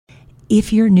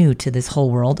if you're new to this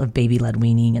whole world of baby-led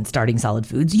weaning and starting solid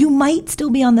foods, you might still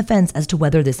be on the fence as to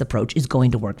whether this approach is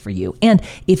going to work for you. And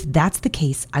if that's the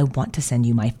case, I want to send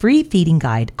you my free feeding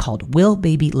guide called Will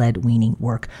Baby-Led Weaning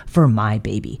Work for My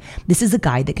Baby? This is a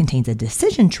guide that contains a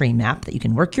decision tree map that you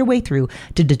can work your way through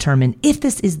to determine if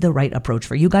this is the right approach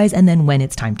for you guys and then when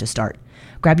it's time to start.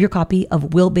 Grab your copy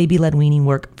of Will Baby-Led Weaning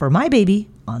Work for My Baby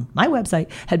on my website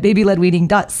at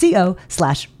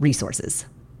babyledweaning.co/resources.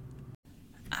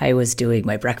 I was doing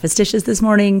my breakfast dishes this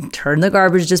morning, turned the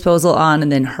garbage disposal on, and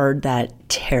then heard that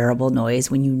terrible noise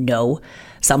when you know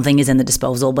something is in the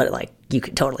disposal, but like you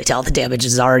could totally tell the damage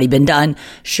has already been done.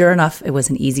 Sure enough, it was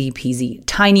an easy peasy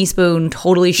tiny spoon,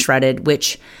 totally shredded,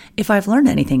 which if I've learned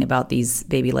anything about these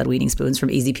baby-led weaning spoons from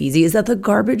Easy Peasy is that the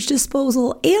garbage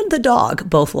disposal and the dog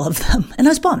both love them. And I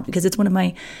was bummed because it's one of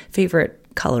my favorite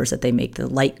colors that they make, the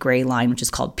light gray line, which is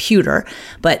called pewter.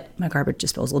 But my garbage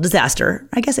disposal disaster,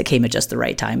 I guess it came at just the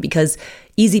right time because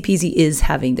Easy Peasy is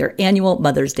having their annual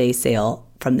Mother's Day sale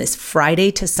from this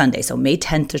Friday to Sunday, so May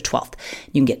 10th to 12th.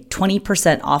 You can get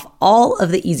 20% off all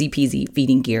of the Easy Peasy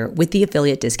feeding gear with the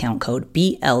affiliate discount code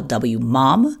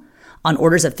BLWMOM on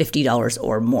orders of $50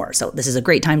 or more. So this is a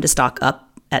great time to stock up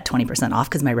at 20% off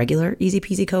because my regular Easy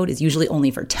Peasy code is usually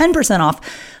only for 10% off.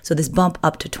 So this bump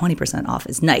up to 20% off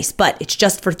is nice, but it's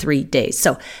just for 3 days.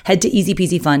 So head to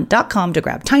easypeasyfun.com to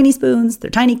grab tiny spoons,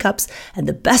 their tiny cups, and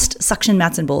the best suction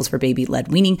mats and bowls for baby-led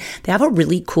weaning. They have a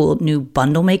really cool new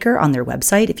bundle maker on their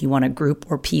website if you want to group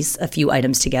or piece a few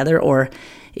items together, or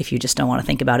if you just don't want to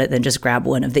think about it, then just grab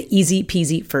one of the Easy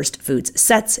Peasy First Foods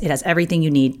sets. It has everything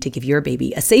you need to give your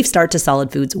baby a safe start to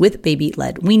solid foods with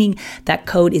baby-led weaning. That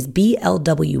code is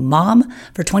BLWMOM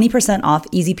for 20% off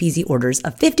Easy Peasy orders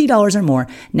of $50 or more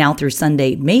now through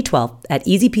Sunday, May 12th at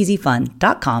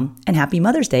easypeasyfun.com. And happy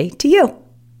Mother's Day to you.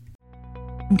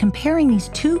 I'm comparing these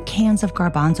 2 cans of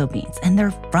garbanzo beans, and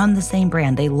they're from the same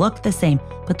brand. They look the same,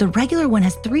 but the regular one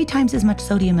has 3 times as much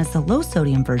sodium as the low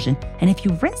sodium version. And if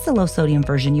you rinse the low sodium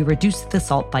version, you reduce the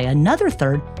salt by another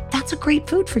third. That's a great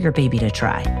food for your baby to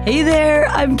try. Hey there,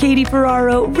 I'm Katie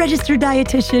Ferraro, registered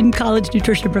dietitian, college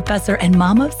nutrition professor, and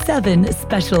mom of 7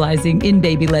 specializing in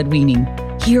baby-led weaning.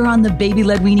 Here on the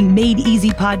Baby-Led Weaning Made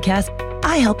Easy podcast,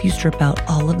 I help you strip out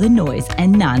all of the noise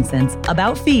and nonsense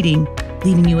about feeding,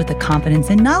 leaving you with the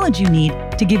confidence and knowledge you need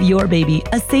to give your baby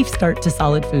a safe start to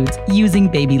solid foods using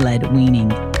baby-led weaning.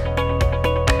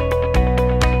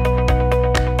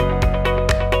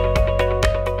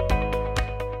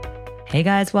 Hey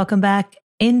guys, welcome back.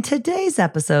 In today's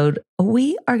episode,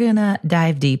 we are going to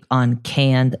dive deep on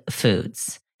canned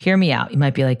foods. Hear me out. You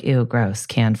might be like, ew, gross,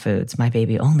 canned foods. My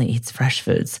baby only eats fresh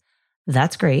foods.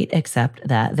 That's great, except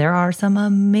that there are some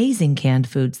amazing canned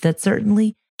foods that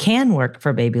certainly can work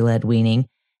for baby-led weaning,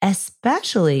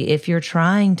 especially if you're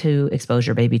trying to expose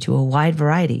your baby to a wide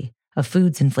variety of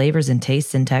foods and flavors and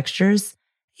tastes and textures.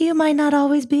 You might not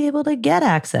always be able to get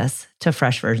access to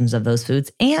fresh versions of those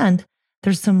foods, and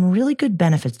there's some really good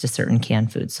benefits to certain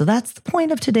canned foods. So that's the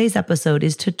point of today's episode,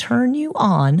 is to turn you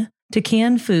on to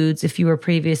canned foods if you were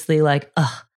previously like,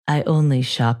 ugh, I only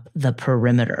shop the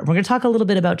perimeter. We're going to talk a little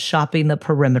bit about shopping the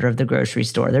perimeter of the grocery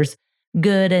store. There's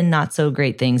good and not so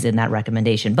great things in that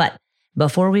recommendation. But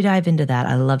before we dive into that,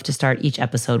 I love to start each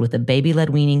episode with a baby-led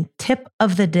weaning tip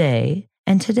of the day.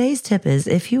 And today's tip is,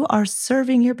 if you are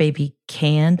serving your baby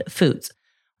canned foods,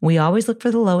 we always look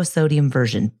for the lowest sodium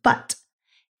version. But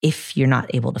if you're not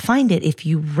able to find it, if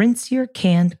you rinse your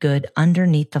canned good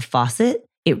underneath the faucet,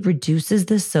 it reduces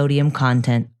the sodium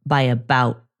content by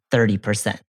about 30%.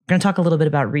 We're going to talk a little bit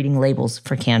about reading labels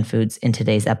for canned foods in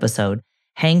today's episode.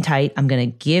 Hang tight. I'm going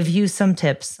to give you some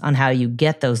tips on how you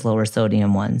get those lower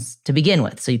sodium ones to begin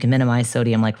with, so you can minimize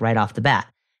sodium like right off the bat,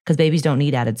 because babies don't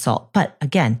need added salt. But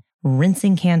again,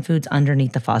 rinsing canned foods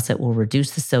underneath the faucet will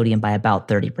reduce the sodium by about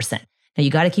 30%. Now,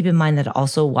 you got to keep in mind that it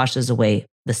also washes away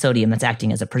the sodium that's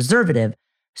acting as a preservative,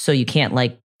 so you can't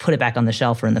like put it back on the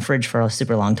shelf or in the fridge for a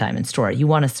super long time and store it. You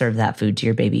want to serve that food to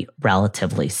your baby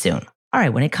relatively soon. All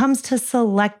right, when it comes to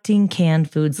selecting canned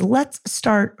foods, let's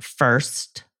start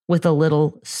first with a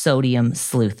little sodium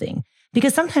sleuthing.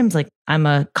 Because sometimes, like, I'm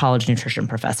a college nutrition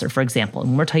professor, for example,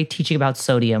 and when we're teaching about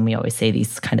sodium, we always say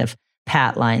these kind of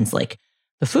pat lines like,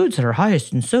 the foods that are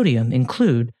highest in sodium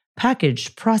include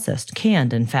packaged, processed,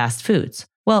 canned, and fast foods.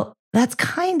 Well, that's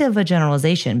kind of a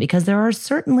generalization, because there are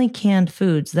certainly canned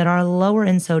foods that are lower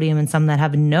in sodium and some that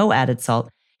have no added salt.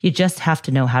 You just have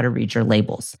to know how to read your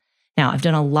labels. Now, I've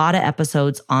done a lot of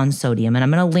episodes on sodium, and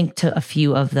I'm going to link to a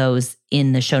few of those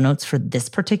in the show notes for this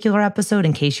particular episode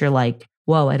in case you're like,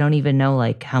 whoa, I don't even know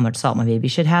like how much salt my baby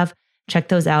should have. Check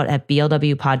those out at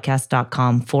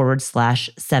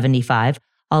blwpodcast.com/75.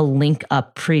 I'll link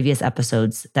up previous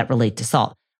episodes that relate to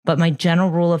salt. But my general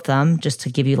rule of thumb, just to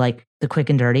give you like the quick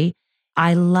and dirty,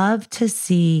 I love to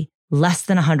see less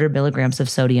than 100 milligrams of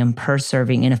sodium per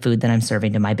serving in a food that I'm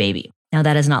serving to my baby. Now,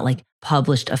 that is not like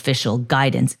published official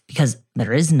guidance because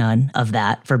there is none of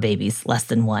that for babies less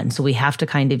than 1. So we have to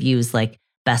kind of use like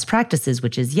best practices,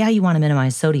 which is, you want to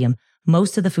minimize sodium.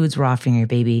 Most of the foods we're offering your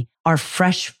baby are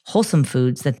fresh, wholesome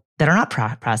foods that are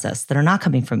not processed, that are not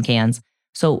coming from cans.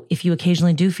 So if you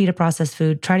occasionally do feed a processed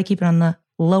food, try to keep it on the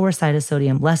lower side of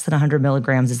sodium. Less than 100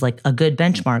 milligrams is like a good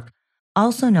benchmark.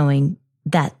 Also knowing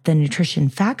that the nutrition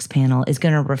facts panel is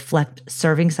going to reflect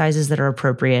serving sizes that are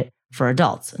appropriate for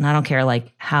adults. And I don't care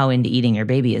like how into eating your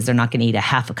baby is. They're not going to eat a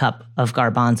half a cup of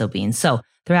garbanzo beans. So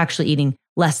they're actually eating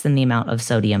less than the amount of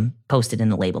sodium posted in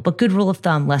the label. But good rule of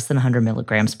thumb, less than 100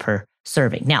 milligrams per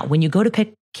serving. Now, when you go to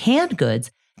pick canned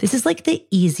goods, this is like the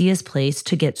easiest place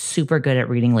to get super good at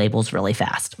reading labels really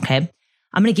fast, okay?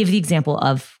 I'm going to give you the example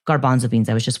of garbanzo beans.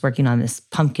 I was just working on this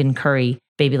pumpkin curry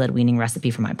baby-led weaning recipe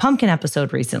for my pumpkin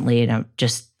episode recently, and I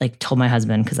just like told my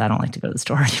husband, because I don't like to go to the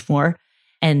store anymore.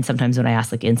 And sometimes when I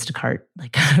ask like Instacart,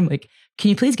 like I'm like, can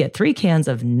you please get 3 cans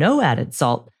of no added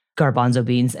salt garbanzo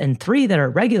beans and 3 that are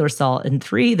regular salt and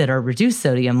 3 that are reduced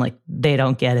sodium? Like they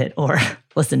don't get it or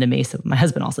listen to me. So my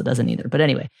husband also doesn't either. But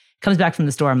anyway, comes back from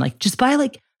the store. I'm like, just buy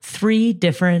like 3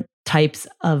 different types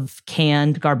of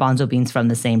canned garbanzo beans from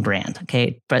the same brand,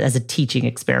 okay? But as a teaching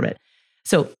experiment.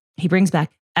 So he brings back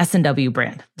S&W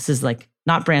brand. This is like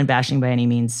not brand bashing by any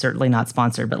means, certainly not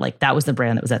sponsored, but like that was the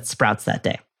brand that was at Sprouts that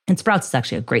day. And Sprouts is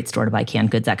actually a great store to buy canned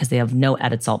goods at because they have no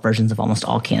added salt versions of almost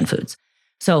all canned foods.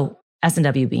 So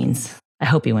S&W beans, I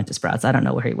hope he went to Sprouts. I don't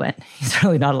know where he went. He's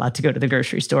really not allowed to go to the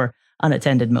grocery store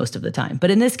unattended most of the time. But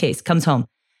in this case, comes home,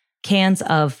 cans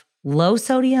of low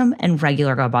sodium and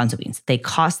regular garbanzo beans. They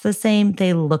cost the same,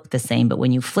 they look the same, but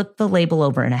when you flip the label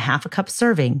over in a half a cup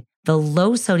serving, the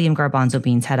low sodium garbanzo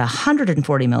beans had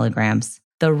 140 milligrams.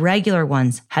 The regular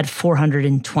ones had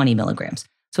 420 milligrams.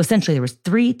 So essentially there was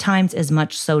 3 times as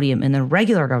much sodium in the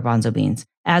regular garbanzo beans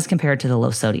as compared to the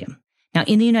low sodium. Now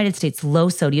in the United States, low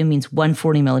sodium means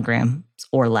 140 milligrams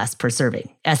or less per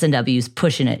serving. S&W's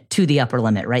pushing it to the upper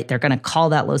limit, right? They're going to call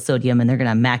that low sodium and they're going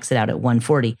to max it out at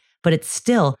 140, but it's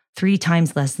still 3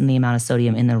 times less than the amount of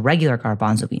sodium in the regular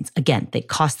garbanzo beans. Again, they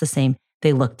cost the same,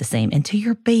 they look the same, and to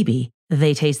your baby,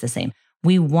 they taste the same.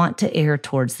 We want to err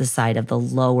towards the side of the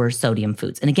lower sodium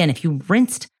foods. And again, if you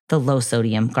rinsed the low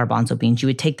sodium garbanzo beans, you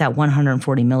would take that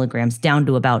 140 milligrams down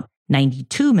to about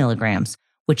 92 milligrams,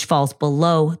 which falls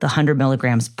below the 100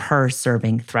 milligrams per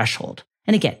serving threshold.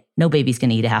 And again, no baby's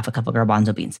going to eat a half a cup of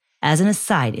garbanzo beans. As an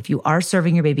aside, if you are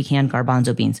serving your baby canned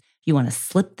garbanzo beans, you want to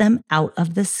slip them out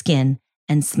of the skin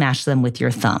and smash them with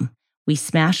your thumb. We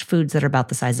smash foods that are about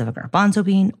the size of a garbanzo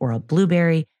bean or a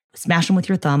blueberry. Smash them with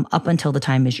your thumb up until the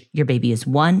time your baby is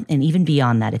 1, and even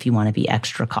beyond that if you want to be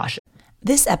extra cautious.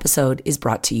 This episode is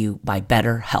brought to you by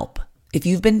BetterHelp. If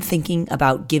you've been thinking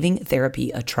about giving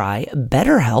therapy a try,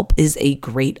 BetterHelp is a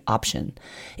great option.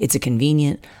 It's a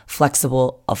convenient,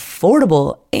 flexible,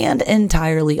 affordable, and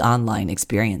entirely online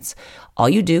experience. All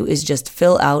you do is just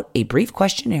fill out a brief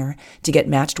questionnaire to get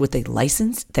matched with a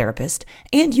licensed therapist,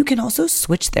 and you can also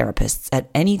switch therapists at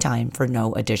any time for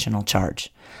no additional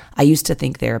charge. I used to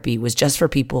think therapy was just for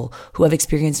people who have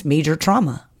experienced major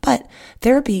trauma, but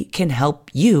therapy can help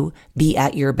you be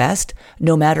at your best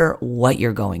no matter what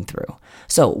you're going through.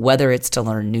 So whether it's to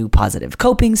learn new positive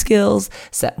coping skills,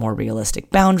 set more realistic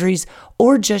boundaries,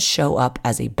 or just show up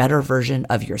as a better version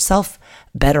of yourself,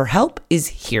 BetterHelp is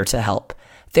here to help.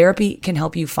 Therapy can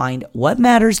help you find what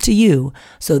matters to you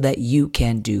so that you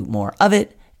can do more of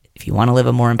it. If you want to live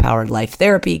a more empowered life,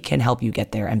 therapy can help you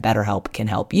get there, and BetterHelp can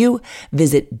help you.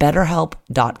 Visit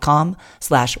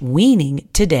betterhelp.com/weaning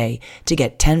today to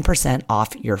get 10%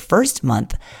 off your first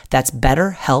month. That's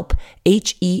BetterHelp,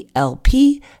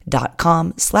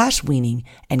 HELP.com/weaning,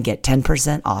 and get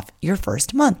 10% off your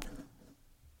first month.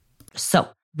 So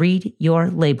read your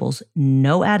labels.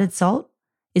 No added salt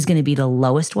is going to be the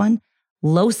lowest one.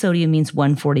 Low sodium means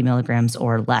 140 milligrams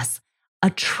or less. A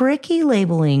tricky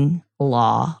labeling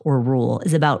law or rule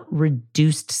is about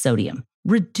reduced sodium.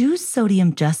 Reduced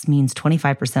sodium just means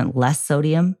 25% less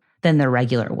sodium than the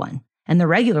regular one. And the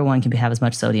regular one can have as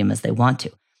much sodium as they want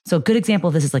to. So a good example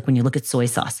of this is like when you look at soy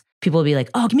sauce. People will be like,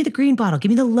 oh, give me the green bottle. Give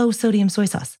me the low sodium soy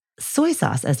sauce. Soy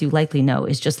sauce, as you likely know,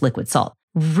 is just liquid salt.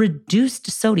 Reduced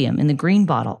sodium in the green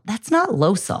bottle, that's not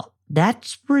low salt.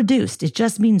 That's reduced. It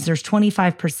just means there's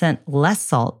 25% less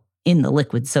salt in the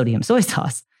liquid sodium soy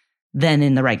sauce than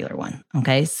in the regular one,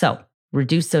 okay? So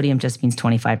reduced sodium just means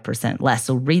 25% less.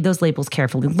 So read those labels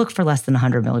carefully. Look for less than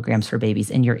 100 milligrams for babies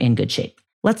and you're in good shape.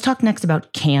 Let's talk next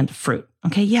about canned fruit.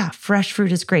 Okay, yeah, fresh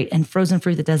fruit is great. And frozen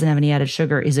fruit that doesn't have any added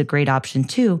sugar is a great option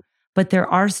too. But there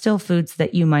are still foods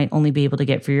that you might only be able to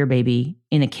get for your baby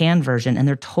in a canned version, and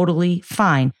they're totally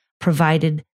fine,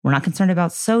 provided we're not concerned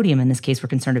about sodium. In this case, we're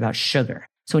concerned about sugar.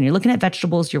 So when you're looking at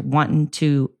vegetables, you're wanting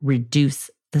to reduce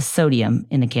the sodium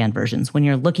in the canned versions. When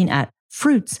you're looking at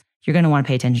fruits, you're going to want to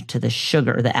pay attention to the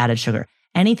sugar, the added sugar.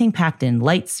 Anything packed in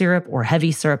light syrup or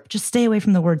heavy syrup, just stay away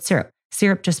from the word syrup.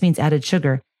 Syrup just means added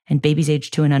sugar, and babies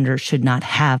age 2 and under should not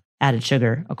have added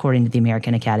sugar, according to the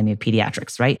American Academy of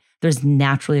Pediatrics, right? There's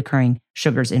naturally occurring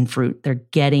sugars in fruit. They're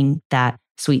getting that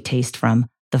sweet taste from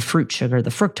the fruit sugar, the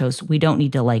fructose. We don't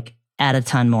need to add a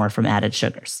ton more from added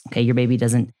sugars. Okay, your baby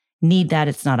doesn't need that.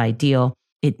 It's not ideal.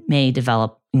 It may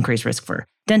develop increased risk for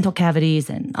dental cavities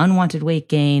and unwanted weight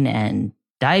gain and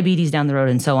diabetes down the road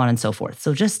and so on and so forth.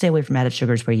 So just stay away from added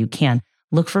sugars where you can.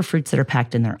 Look for fruits that are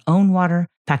packed in their own water,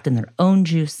 packed in their own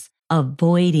juice,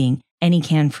 avoiding any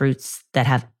canned fruits that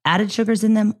have added sugars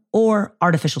in them or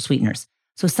artificial sweeteners.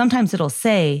 So sometimes it'll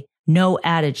say no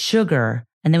added sugar.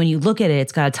 And then when you look at it,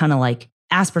 it's got a ton of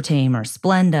aspartame or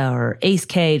Splenda or Ace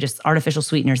K, just artificial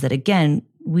sweeteners that, again,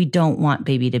 we don't want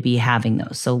baby to be having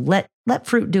those. So let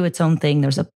fruit do its own thing.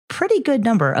 There's a pretty good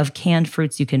number of canned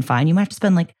fruits you can find. You might have to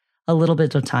spend a little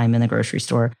bit of time in the grocery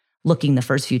store looking the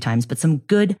first few times, but some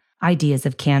good ideas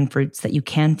of canned fruits that you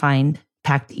can find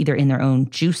packed either in their own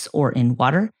juice or in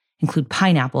water include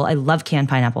pineapple. I love canned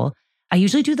pineapple. I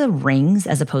usually do the rings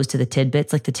as opposed to the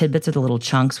tidbits. The tidbits are the little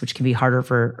chunks, which can be harder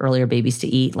for earlier babies to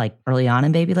eat, early on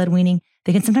in baby-led weaning.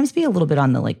 They can sometimes be a little bit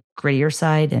on the grittier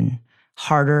side and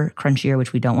harder, crunchier,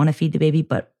 which we don't want to feed the baby.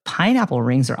 But pineapple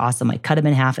rings are awesome. I cut them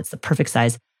in half. It's the perfect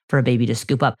size for a baby to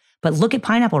scoop up. But look at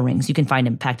pineapple rings. You can find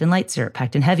them packed in light syrup,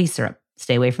 packed in heavy syrup.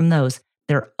 Stay away from those.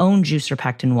 Their own juice or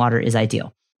packed in water is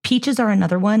ideal. Peaches are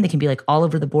another one. They can be all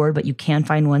over the board, but you can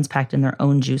find ones packed in their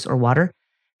own juice or water.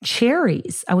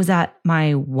 Cherries. I was at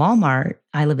my Walmart.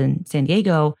 I live in San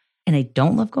Diego, and I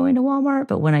don't love going to Walmart,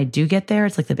 but when I do get there,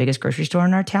 it's the biggest grocery store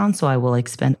in our town. So I will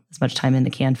spend as much time in the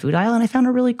canned food aisle. And I found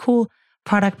a really cool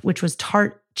product, which was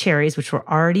tart cherries, which were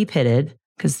already pitted,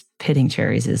 because pitting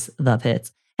cherries is the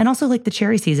pits. And also the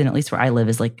cherry season, at least where I live,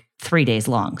 is 3 days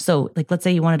long. So let's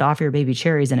say you wanted to offer your baby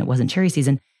cherries and it wasn't cherry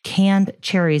season, canned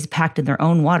cherries packed in their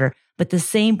own water. But the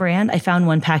same brand, I found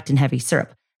one packed in heavy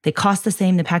syrup. They cost the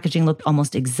same. The packaging looked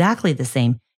almost exactly the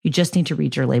same. You just need to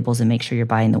read your labels and make sure you're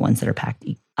buying the ones that are packed.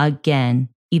 Again,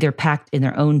 either packed in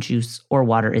their own juice or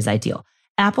water is ideal.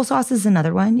 Applesauce is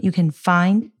another one. You can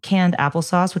find canned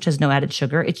applesauce, which has no added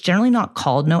sugar. It's generally not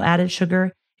called no added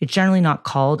sugar. It's generally not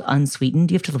called unsweetened.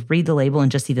 You have to read the label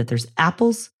and just see that there's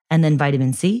apples and then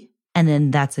vitamin C, and then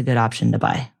that's a good option to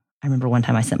buy. I remember one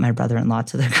time I sent my brother-in-law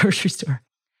to the grocery store.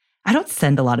 I don't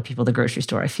send a lot of people to the grocery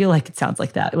store. I feel like it sounds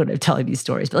like that when I'm telling these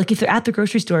stories. But if they're at the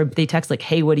grocery store, they text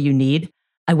hey, what do you need?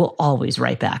 I will always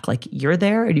write back you're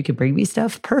there and you can bring me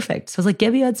stuff? Perfect. So I was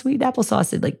give me unsweetened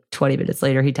applesauce. And 20 minutes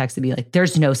later, he texted me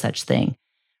there's no such thing.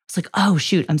 It's oh,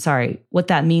 shoot, I'm sorry. What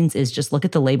that means is just look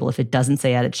at the label. If it doesn't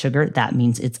say added sugar, that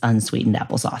means it's unsweetened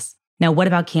applesauce. Now, what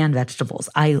about canned vegetables?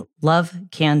 I love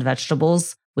canned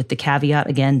vegetables with the caveat,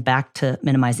 again, back to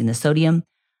minimizing the sodium.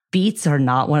 Beets are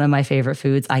not one of my favorite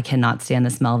foods. I cannot stand the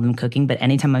smell of them cooking, but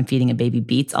anytime I'm feeding a baby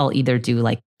beets, I'll either do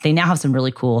they now have some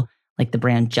really cool, the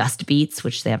brand Just Beets,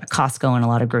 which they have at Costco and a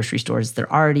lot of grocery stores.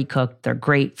 They're already cooked. They're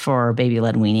great for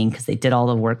baby-led weaning because they did all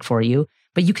the work for you,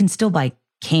 but you can still buy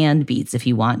canned beets if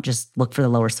you want. Just look for the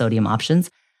lower sodium options.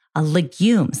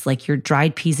 Legumes, your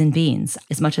dried peas and beans.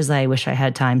 As much as I wish I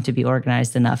had time to be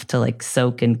organized enough to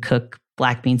soak and cook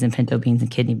black beans and pinto beans and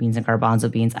kidney beans and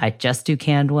garbanzo beans, I just do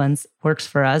canned ones. Works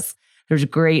for us. There's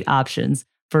great options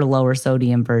for lower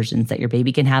sodium versions that your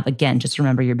baby can have. Again, just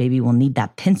remember your baby will need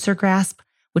that pincer grasp,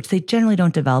 which they generally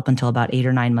don't develop until about 8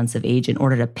 or 9 months of age in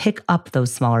order to pick up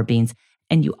those smaller beans.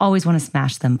 And you always want to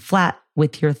smash them flat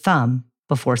with your thumb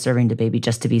before serving to baby,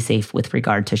 just to be safe with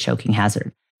regard to choking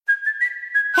hazard.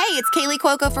 Hey, it's Kaylee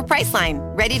Cuoco for Priceline.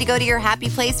 Ready to go to your happy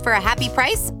place for a happy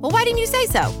price? Well, why didn't you say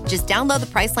so? Just download the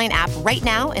Priceline app right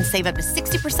now and save up to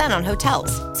 60% on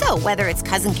hotels. So whether it's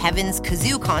Cousin Kevin's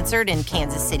Kazoo Concert in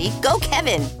Kansas City, go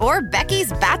Kevin, or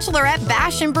Becky's Bachelorette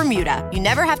Bash in Bermuda, you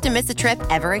never have to miss a trip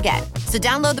ever again. So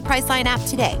download the Priceline app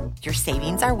today. Your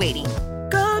savings are waiting.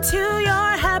 Go to your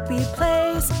happy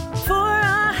place for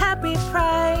a happy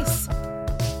price.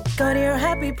 Go to your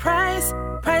happy price,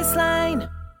 Priceline.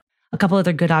 A couple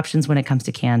other good options when it comes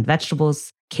to canned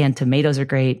vegetables. Canned tomatoes are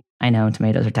great. I know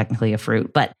tomatoes are technically a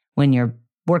fruit, but when you're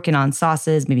working on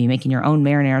sauces, maybe making your own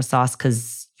marinara sauce,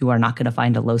 because you are not going to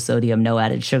find a low sodium, no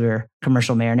added sugar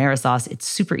commercial marinara sauce, it's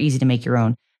super easy to make your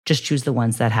own. Just choose the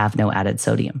ones that have no added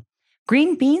sodium.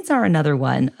 Green beans are another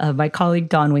one. My colleague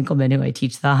Dawn Winkleman, who I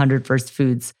teach the 100 First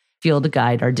Foods Field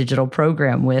Guide, our digital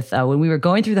program with, when we were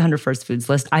going through the 100 First Foods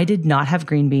list, I did not have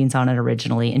green beans on it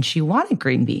originally, and she wanted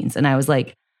green beans. And I was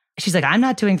like, she's like, I'm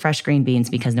not doing fresh green beans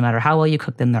because no matter how well you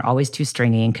cook them, they're always too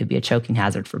stringy and could be a choking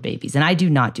hazard for babies. And I do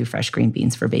not do fresh green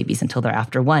beans for babies until they're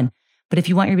after 1. But if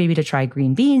you want your baby to try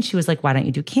green beans, she was like, why don't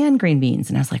you do canned green beans?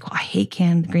 And I was like, well, I hate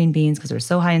canned green beans because they're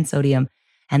so high in sodium.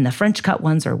 And the French cut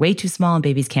ones are way too small and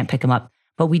babies can't pick them up.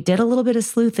 But we did a little bit of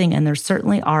sleuthing, and there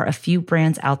certainly are a few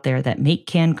brands out there that make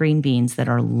canned green beans that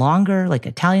are longer, like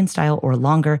Italian style or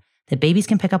longer, that babies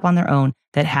can pick up on their own,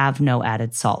 that have no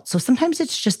added salt. So sometimes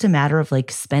it's just a matter of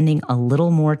like spending a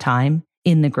little more time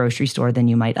in the grocery store than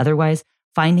you might otherwise,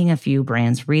 finding a few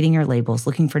brands, reading your labels,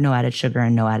 looking for no added sugar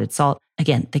and no added salt.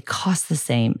 Again, they cost the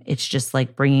same. It's just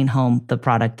like bringing home the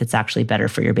product that's actually better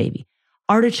for your baby.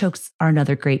 Artichokes are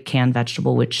another great canned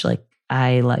vegetable, which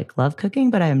I love cooking,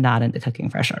 but I am not into cooking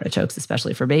fresh artichokes,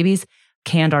 especially for babies.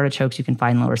 Canned artichokes, you can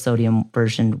find lower sodium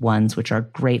version ones, which are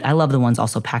great. I love the ones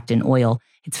also packed in oil.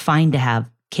 It's fine to have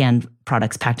canned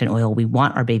products packed in oil. We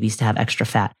want our babies to have extra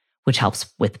fat, which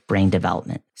helps with brain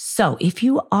development. So if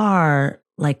you are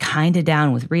kind of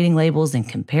down with reading labels and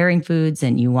comparing foods,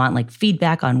 and you want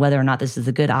feedback on whether or not this is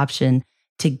a good option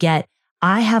to get,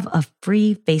 I have a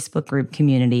free Facebook group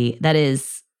community that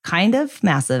is kind of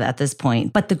massive at this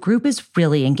point, but the group is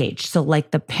really engaged. So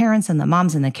the parents and the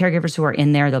moms and the caregivers who are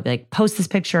in there, they'll be post this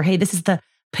picture. Hey, this is the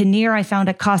paneer I found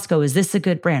at Costco. Is this a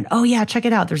good brand? Oh yeah, check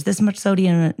it out. There's this much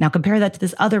sodium in it. Now compare that to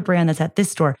this other brand that's at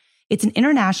this store. It's an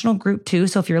international group too.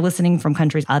 So if you're listening from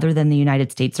countries other than the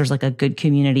United States, there's a good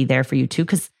community there for you too.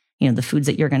 Because the foods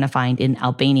that you're going to find in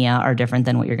Albania are different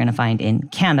than what you're going to find in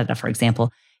Canada, for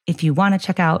example. If you want to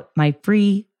check out my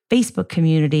free Facebook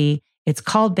community, it's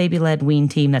called Baby Led Wean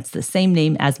Team. That's the same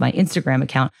name as my Instagram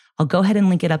account. I'll go ahead and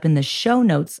link it up in the show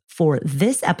notes for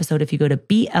this episode. If you go to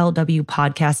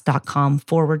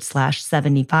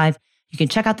blwpodcast.com/75, you can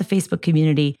check out the Facebook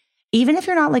community. Even if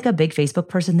you're not a big Facebook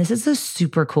person, this is a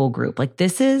super cool group.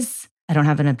 This is, I don't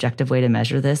have an objective way to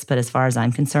measure this, but as far as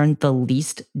I'm concerned, the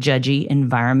least judgy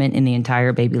environment in the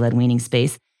entire baby-led weaning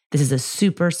space. This is a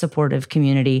super supportive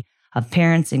community of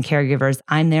parents and caregivers.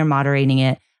 I'm there moderating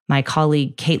it. My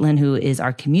colleague, Caitlin, who is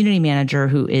our community manager,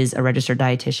 who is a registered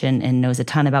dietitian and knows a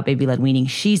ton about baby-led weaning,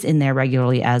 she's in there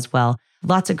regularly as well.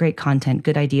 Lots of great content,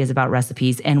 good ideas about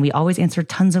recipes, and we always answer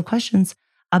tons of questions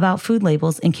about food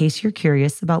labels in case you're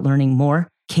curious about learning more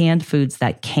canned foods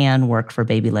that can work for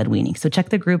baby-led weaning. So check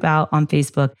the group out on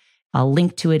Facebook. I'll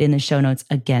link to it in the show notes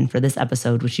again for this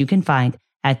episode, which you can find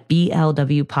at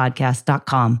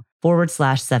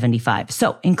blwpodcast.com/75.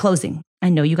 So in closing, I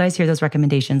know you guys hear those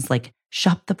recommendations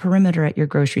shop the perimeter at your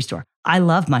grocery store. I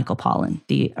love Michael Pollan,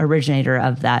 the originator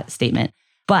of that statement,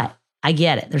 but I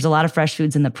get it. There's a lot of fresh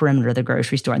foods in the perimeter of the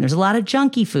grocery store, and there's a lot of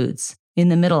junky foods in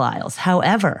the middle aisles.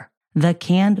 However, the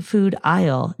canned food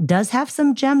aisle does have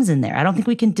some gems in there. I don't think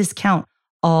we can discount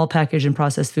all packaged and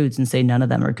processed foods and say none of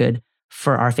them are good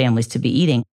for our families to be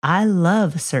eating. I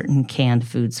love certain canned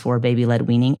foods for baby-led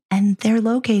weaning, and they're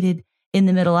located in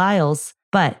the middle aisles,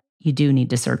 but you do need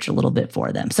to search a little bit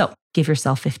for them. So give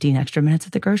yourself 15 extra minutes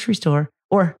at the grocery store,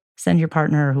 or send your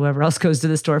partner or whoever else goes to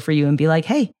the store for you and be like,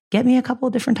 hey, get me a couple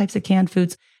of different types of canned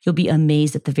foods. You'll be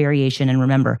amazed at the variation. And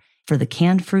remember, for the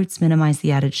canned fruits, minimize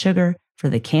the added sugar. For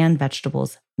the canned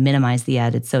vegetables, minimize the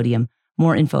added sodium.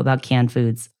 More info about canned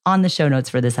foods on the show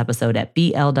notes for this episode at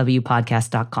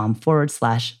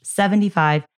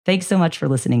blwpodcast.com/75. Thanks so much for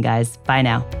listening, guys. Bye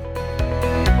now.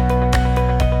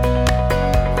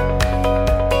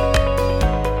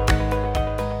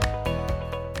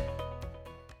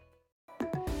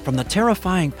 From the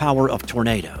terrifying power of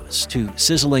tornadoes to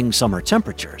sizzling summer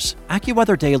temperatures,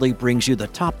 AccuWeather Daily brings you the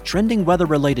top trending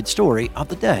weather-related story of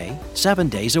the day, 7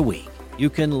 days a week. You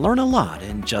can learn a lot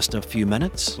in just a few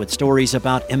minutes with stories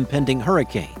about impending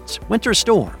hurricanes, winter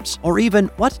storms, or even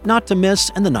what not to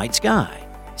miss in the night sky.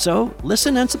 So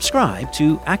listen and subscribe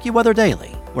to AccuWeather Daily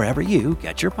wherever you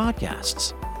get your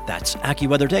podcasts. That's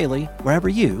AccuWeather Daily wherever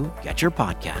you get your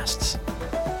podcasts.